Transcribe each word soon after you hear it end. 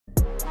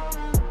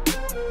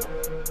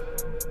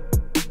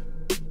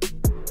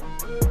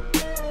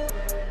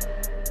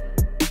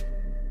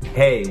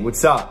Hey,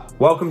 what's up?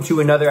 Welcome to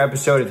another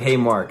episode of Hey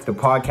Mark, the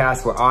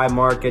podcast where I,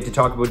 Mark, get to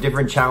talk about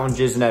different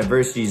challenges and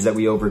adversities that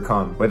we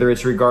overcome. Whether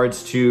it's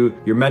regards to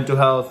your mental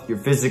health, your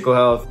physical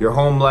health, your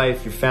home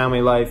life, your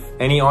family life,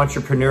 any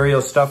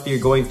entrepreneurial stuff that you're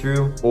going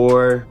through,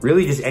 or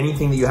really just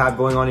anything that you have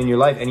going on in your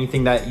life,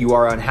 anything that you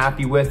are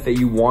unhappy with that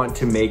you want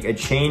to make a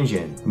change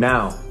in.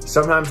 Now,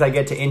 sometimes I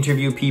get to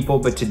interview people,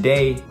 but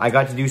today I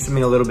got to do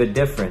something a little bit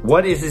different.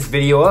 What is this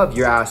video of,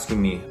 you're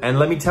asking me? And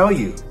let me tell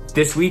you,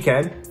 this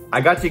weekend,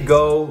 I got to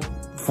go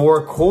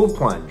for a cold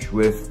plunge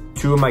with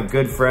two of my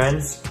good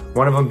friends.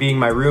 One of them being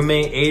my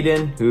roommate,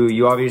 Aiden, who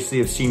you obviously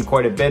have seen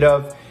quite a bit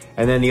of.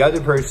 And then the other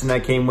person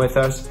that came with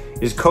us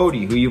is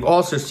Cody, who you've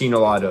also seen a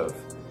lot of.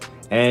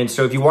 And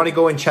so if you want to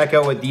go and check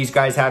out what these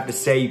guys have to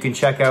say, you can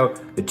check out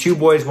the Two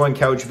Boys, One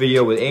Couch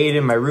video with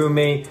Aiden, my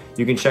roommate.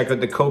 You can check out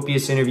the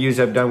copious interviews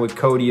I've done with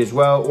Cody as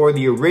well, or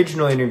the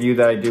original interview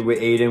that I did with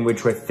Aiden,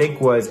 which I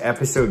think was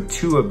episode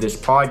 2 of this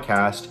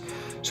podcast.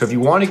 So if you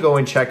want to go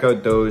and check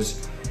out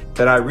those,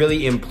 then I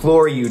really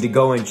implore you to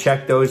go and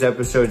check those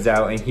episodes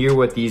out and hear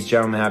what these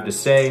gentlemen have to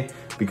say,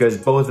 because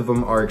both of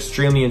them are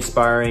extremely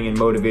inspiring and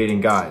motivating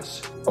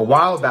guys. A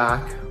while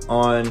back,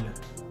 on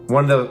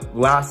one of the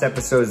last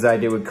episodes that I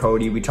did with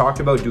Cody, we talked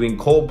about doing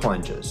cold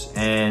plunges.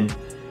 And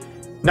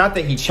not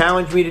that he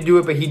challenged me to do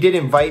it, but he did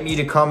invite me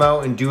to come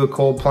out and do a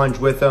cold plunge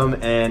with him.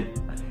 And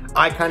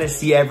I kind of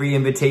see every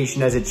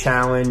invitation as a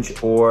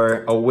challenge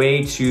or a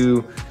way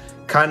to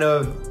kind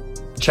of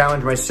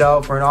challenge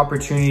myself or an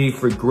opportunity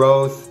for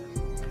growth.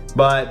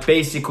 But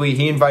basically,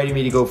 he invited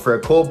me to go for a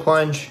cold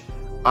plunge.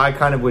 I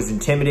kind of was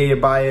intimidated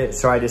by it,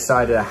 so I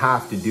decided I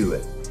have to do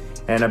it.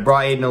 And I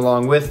brought Aiden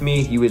along with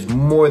me. He was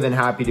more than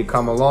happy to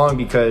come along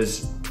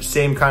because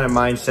same kind of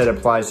mindset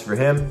applies for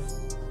him.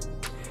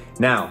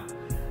 Now,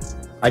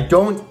 I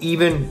don't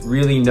even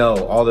really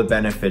know all the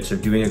benefits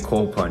of doing a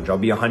cold plunge. I'll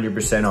be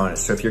 100%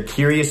 honest. So if you're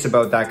curious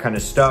about that kind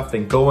of stuff,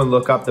 then go and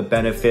look up the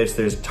benefits.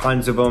 There's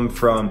tons of them,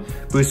 from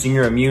boosting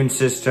your immune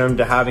system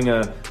to having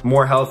a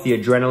more healthy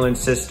adrenaline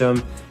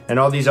system and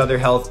all these other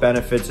health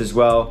benefits as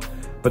well.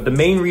 But the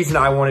main reason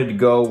I wanted to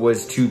go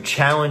was to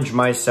challenge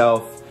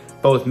myself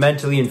both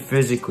mentally and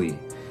physically.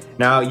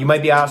 Now, you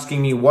might be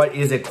asking me, what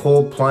is a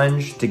cold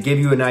plunge? To give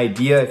you an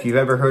idea, if you've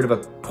ever heard of a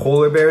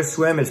polar bear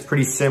swim, it's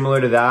pretty similar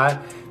to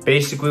that.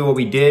 Basically, what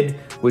we did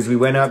was we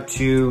went up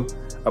to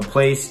a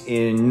place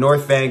in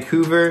North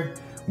Vancouver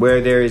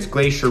where there is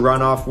glacier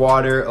runoff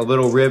water, a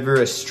little river,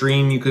 a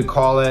stream you could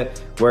call it,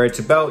 where it's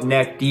about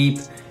neck deep.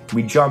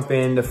 We jump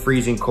in the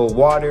freezing cold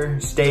water,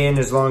 stay in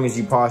as long as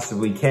you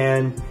possibly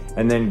can,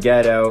 and then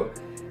get out.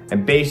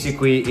 And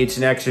basically, it's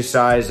an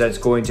exercise that's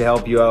going to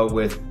help you out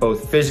with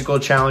both physical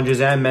challenges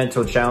and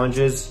mental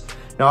challenges.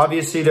 Now,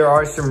 obviously, there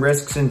are some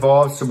risks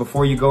involved, so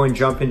before you go and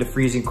jump into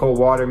freezing cold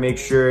water, make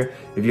sure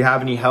if you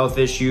have any health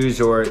issues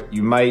or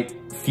you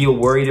might feel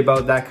worried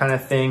about that kind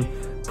of thing,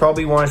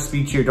 probably want to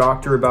speak to your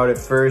doctor about it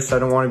first. I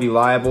don't want to be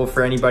liable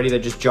for anybody that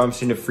just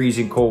jumps into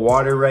freezing cold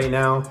water right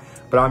now,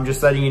 but I'm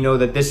just letting you know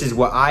that this is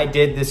what I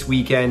did this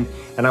weekend,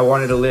 and I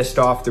wanted to list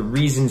off the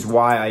reasons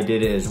why I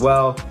did it as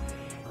well.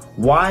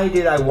 Why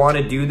did I want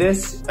to do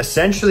this?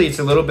 Essentially, it's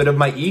a little bit of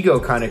my ego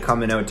kind of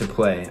coming out to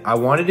play. I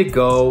wanted to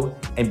go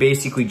and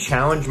basically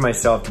challenge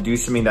myself to do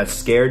something that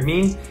scared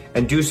me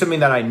and do something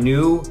that I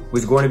knew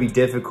was going to be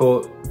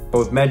difficult,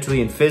 both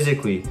mentally and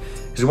physically.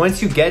 Because once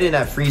you get in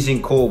that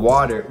freezing cold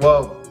water,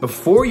 well,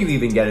 before you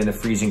even get in the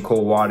freezing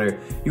cold water,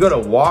 you got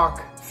to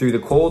walk through the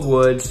cold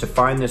woods to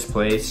find this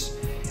place,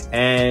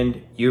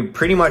 and you're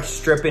pretty much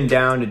stripping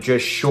down to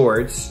just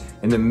shorts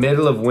in the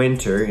middle of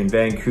winter in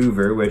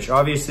Vancouver, which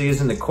obviously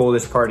isn't the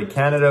coldest part of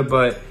Canada,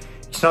 but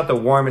it's not the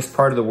warmest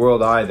part of the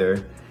world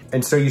either.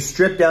 And so you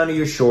strip down to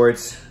your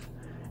shorts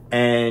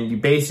and you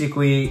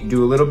basically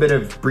do a little bit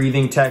of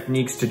breathing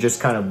techniques to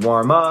just kind of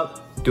warm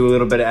up, do a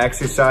little bit of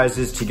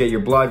exercises to get your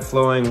blood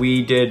flowing.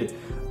 We did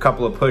a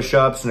couple of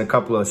push-ups and a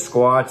couple of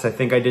squats. I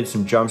think I did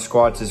some jump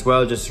squats as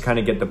well, just to kind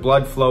of get the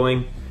blood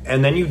flowing.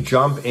 And then you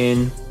jump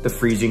in the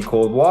freezing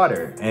cold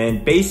water.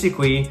 And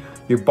basically,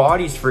 your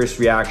body's first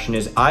reaction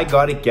is, I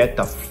gotta get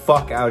the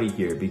fuck out of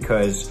here,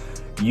 because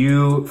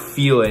you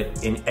feel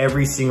it in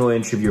every single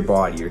inch of your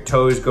body. Your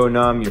toes go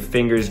numb, your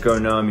fingers go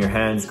numb, your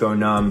hands go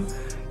numb,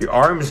 your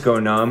arms go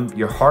numb,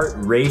 your heart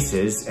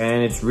races,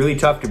 and it's really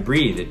tough to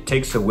breathe. It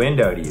takes the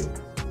wind out of you.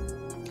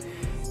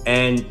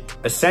 And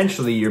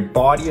essentially, your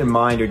body and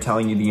mind are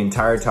telling you the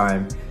entire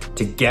time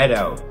to get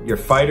out. Your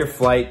fight or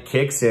flight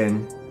kicks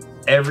in.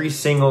 Every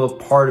single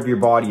part of your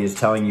body is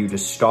telling you to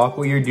stop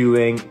what you're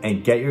doing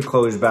and get your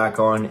clothes back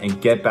on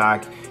and get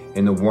back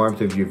in the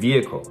warmth of your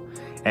vehicle.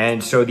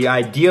 And so the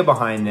idea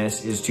behind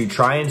this is to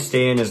try and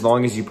stay in as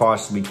long as you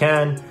possibly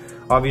can.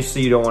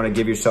 Obviously, you don't want to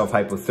give yourself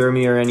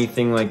hypothermia or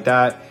anything like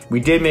that. We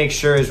did make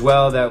sure as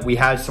well that we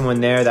had someone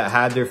there that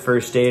had their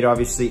first aid.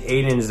 Obviously,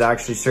 Aiden is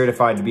actually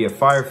certified to be a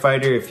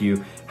firefighter, if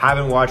you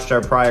haven't watched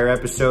our prior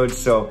episodes.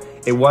 So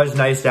it was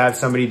nice to have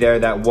somebody there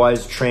that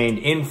was trained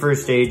in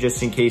first aid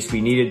just in case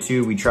we needed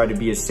to. We tried to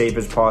be as safe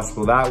as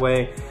possible that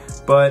way.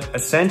 But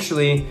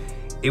essentially,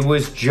 it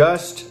was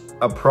just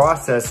a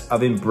process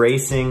of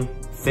embracing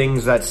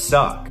things that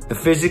suck. The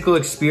physical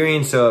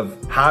experience of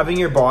having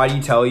your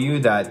body tell you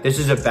that this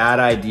is a bad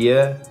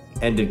idea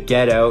and to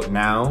get out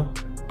now,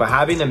 but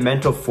having the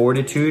mental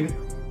fortitude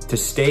to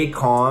stay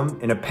calm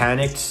in a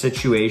panicked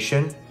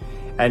situation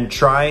and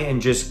try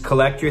and just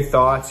collect your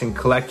thoughts and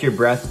collect your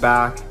breath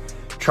back,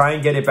 try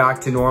and get it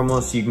back to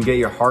normal so you can get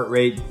your heart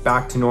rate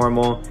back to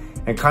normal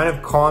and kind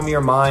of calm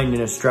your mind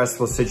in a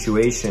stressful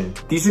situation.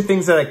 These are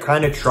things that I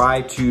kind of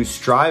try to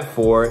strive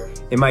for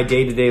in my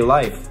day-to-day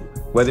life,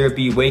 whether it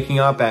be waking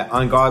up at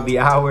ungodly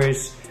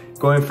hours,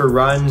 going for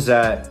runs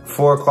at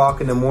 4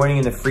 o'clock in the morning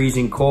in the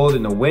freezing cold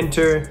in the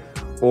winter,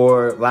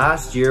 or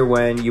last year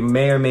when you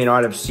may or may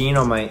not have seen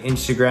on my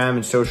Instagram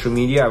and social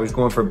media, I was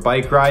going for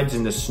bike rides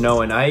in the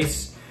snow and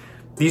ice.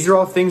 These are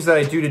all things that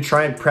I do to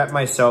try and prep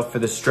myself for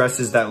the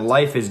stresses that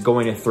life is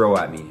going to throw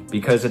at me.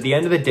 Because at the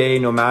end of the day,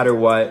 no matter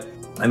what,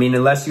 I mean,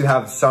 unless you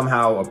have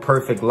somehow a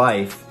perfect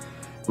life,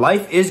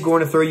 life is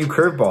going to throw you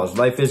curveballs.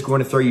 Life is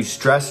going to throw you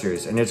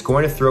stressors, and it's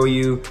going to throw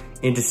you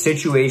into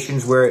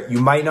situations where you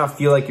might not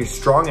feel like you're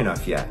strong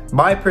enough yet.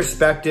 My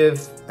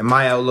perspective and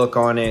my outlook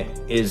on it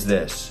is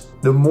this.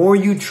 The more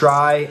you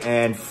try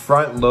and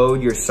front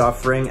load your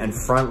suffering and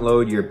front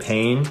load your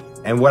pain,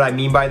 and what I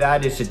mean by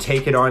that is to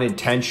take it on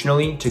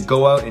intentionally, to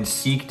go out and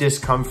seek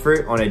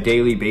discomfort on a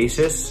daily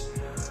basis,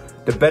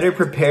 the better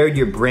prepared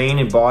your brain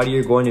and body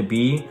are going to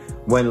be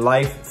when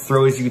life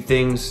throws you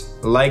things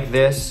like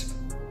this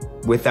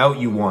without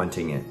you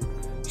wanting it.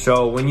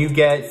 So when you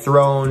get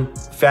thrown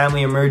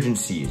family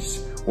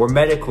emergencies or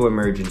medical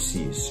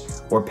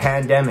emergencies or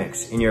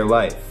pandemics in your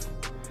life,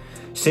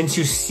 since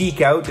you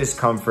seek out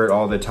discomfort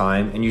all the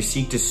time and you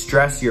seek to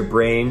stress your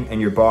brain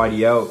and your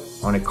body out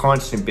on a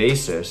constant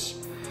basis,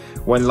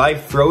 when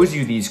life throws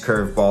you these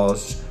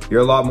curveballs,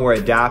 you're a lot more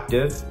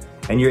adaptive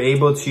and you're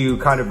able to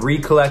kind of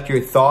recollect your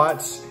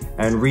thoughts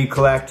and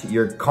recollect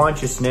your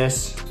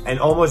consciousness and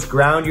almost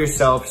ground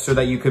yourself so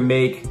that you can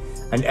make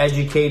an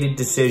educated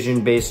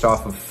decision based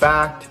off of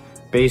fact,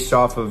 based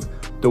off of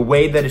the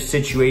way that a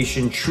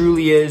situation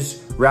truly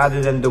is,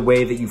 rather than the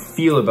way that you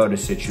feel about a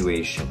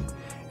situation.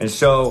 And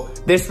so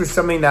this was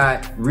something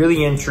that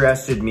really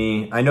interested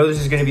me. I know this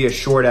is gonna be a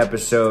short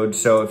episode,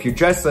 so if you're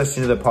just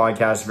listening to the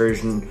podcast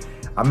version,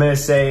 I'm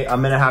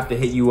gonna have to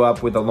hit you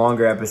up with a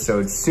longer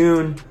episode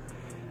soon.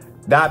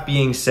 That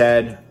being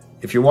said,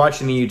 if you're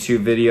watching the YouTube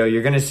video,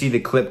 you're gonna see the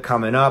clip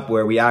coming up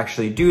where we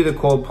actually do the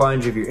cold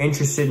plunge. If you're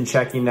interested in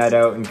checking that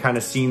out and kind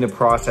of seeing the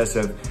process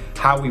of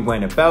how we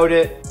went about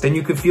it, then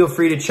you can feel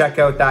free to check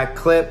out that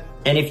clip.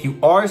 And if you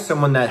are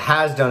someone that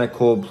has done a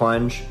cold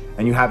plunge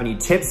and you have any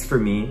tips for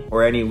me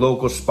or any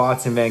local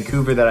spots in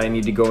Vancouver that I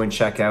need to go and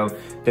check out,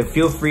 then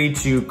feel free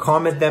to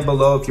comment them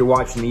below if you're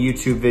watching the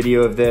YouTube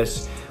video of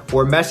this,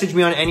 or message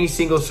me on any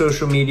single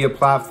social media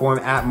platform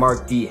at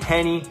Mark D.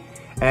 Henny.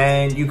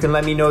 And you can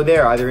let me know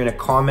there, either in a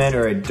comment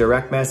or a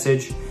direct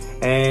message.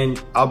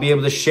 And I'll be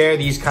able to share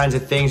these kinds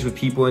of things with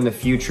people in the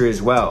future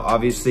as well.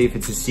 Obviously, if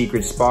it's a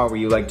secret spot where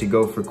you like to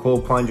go for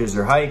cold plunges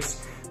or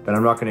hikes, then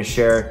I'm not gonna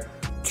share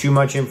too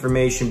much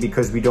information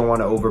because we don't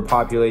wanna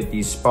overpopulate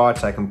these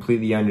spots. I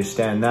completely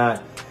understand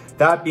that.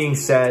 That being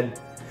said,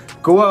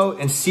 go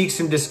out and seek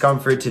some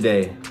discomfort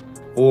today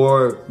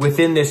or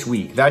within this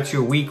week. That's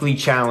your weekly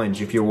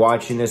challenge. If you're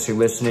watching this or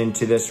listening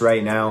to this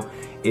right now,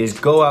 is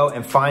go out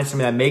and find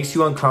something that makes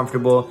you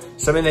uncomfortable,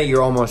 something that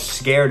you're almost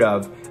scared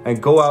of,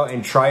 and go out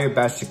and try your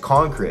best to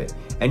conquer it.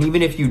 And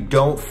even if you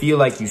don't feel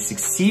like you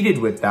succeeded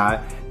with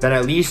that, then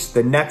at least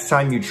the next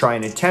time you try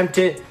and attempt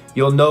it,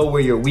 you'll know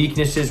where your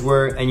weaknesses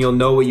were and you'll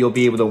know what you'll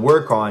be able to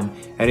work on.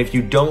 And if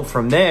you don't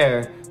from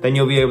there, then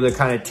you'll be able to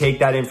kind of take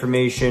that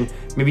information,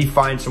 maybe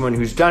find someone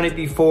who's done it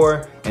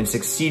before and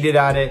succeeded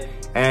at it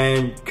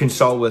and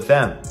consult with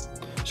them.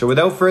 So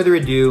without further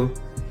ado,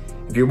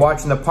 if you're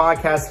watching the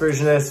podcast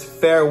version of this,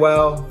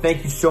 farewell.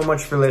 Thank you so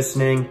much for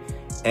listening.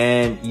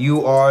 And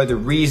you are the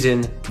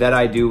reason that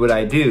I do what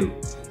I do.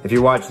 If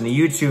you're watching the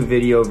YouTube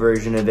video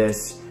version of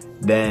this,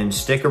 then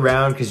stick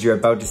around because you're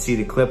about to see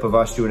the clip of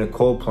us doing a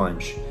cold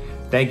plunge.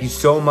 Thank you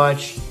so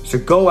much. So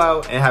go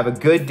out and have a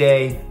good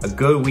day, a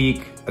good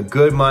week, a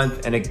good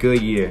month, and a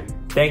good year.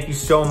 Thank you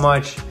so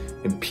much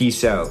and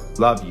peace out.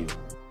 Love you.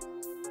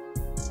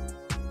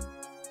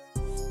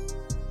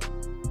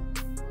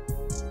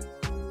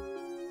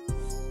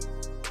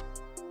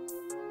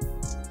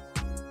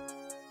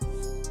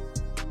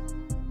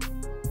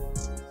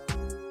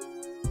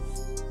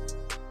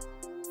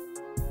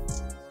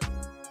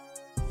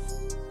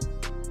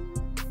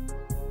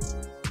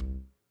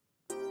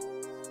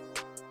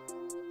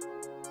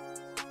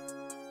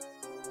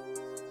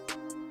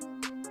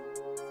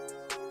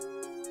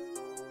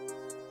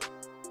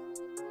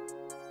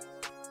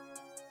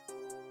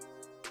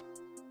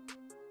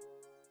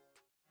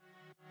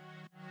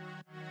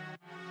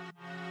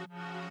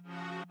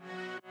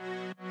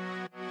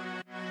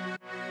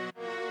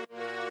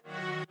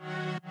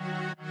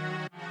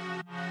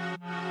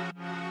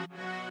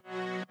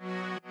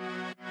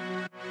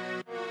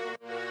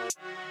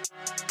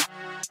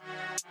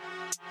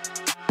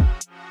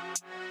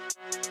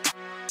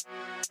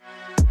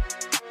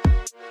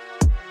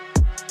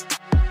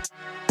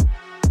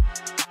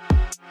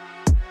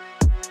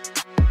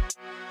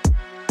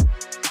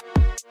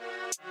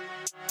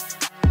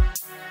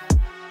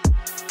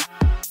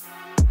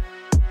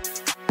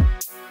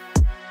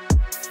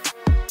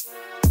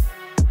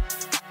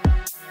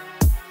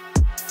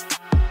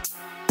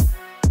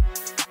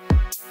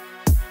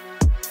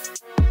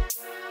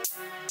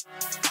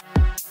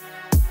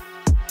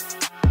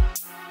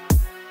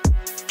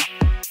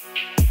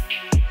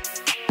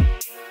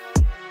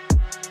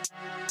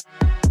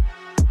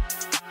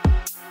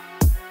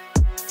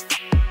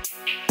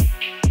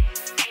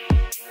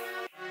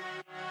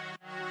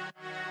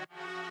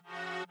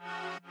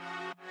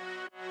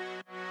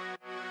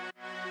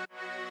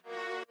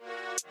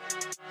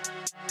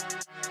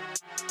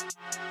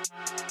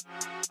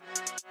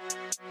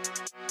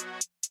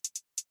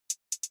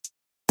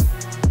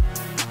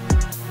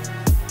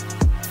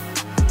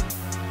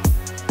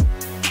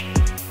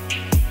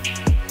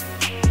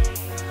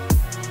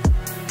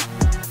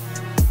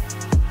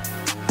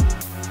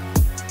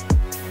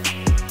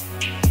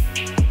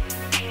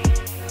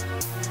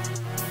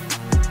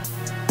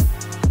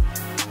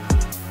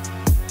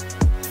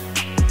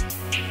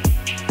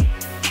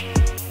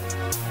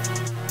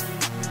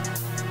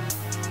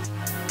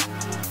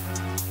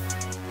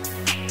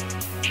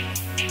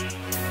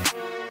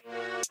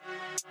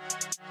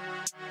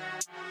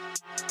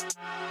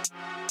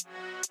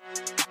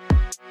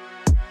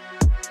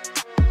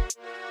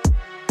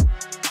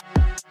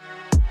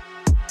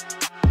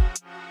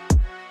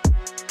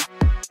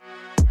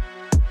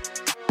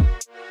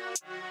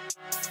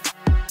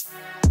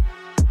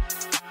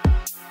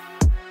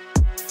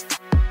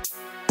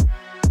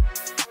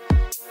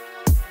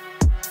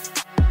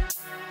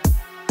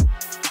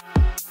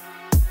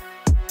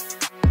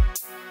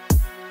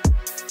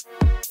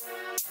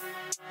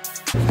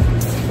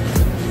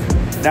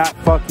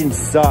 fucking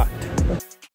suck.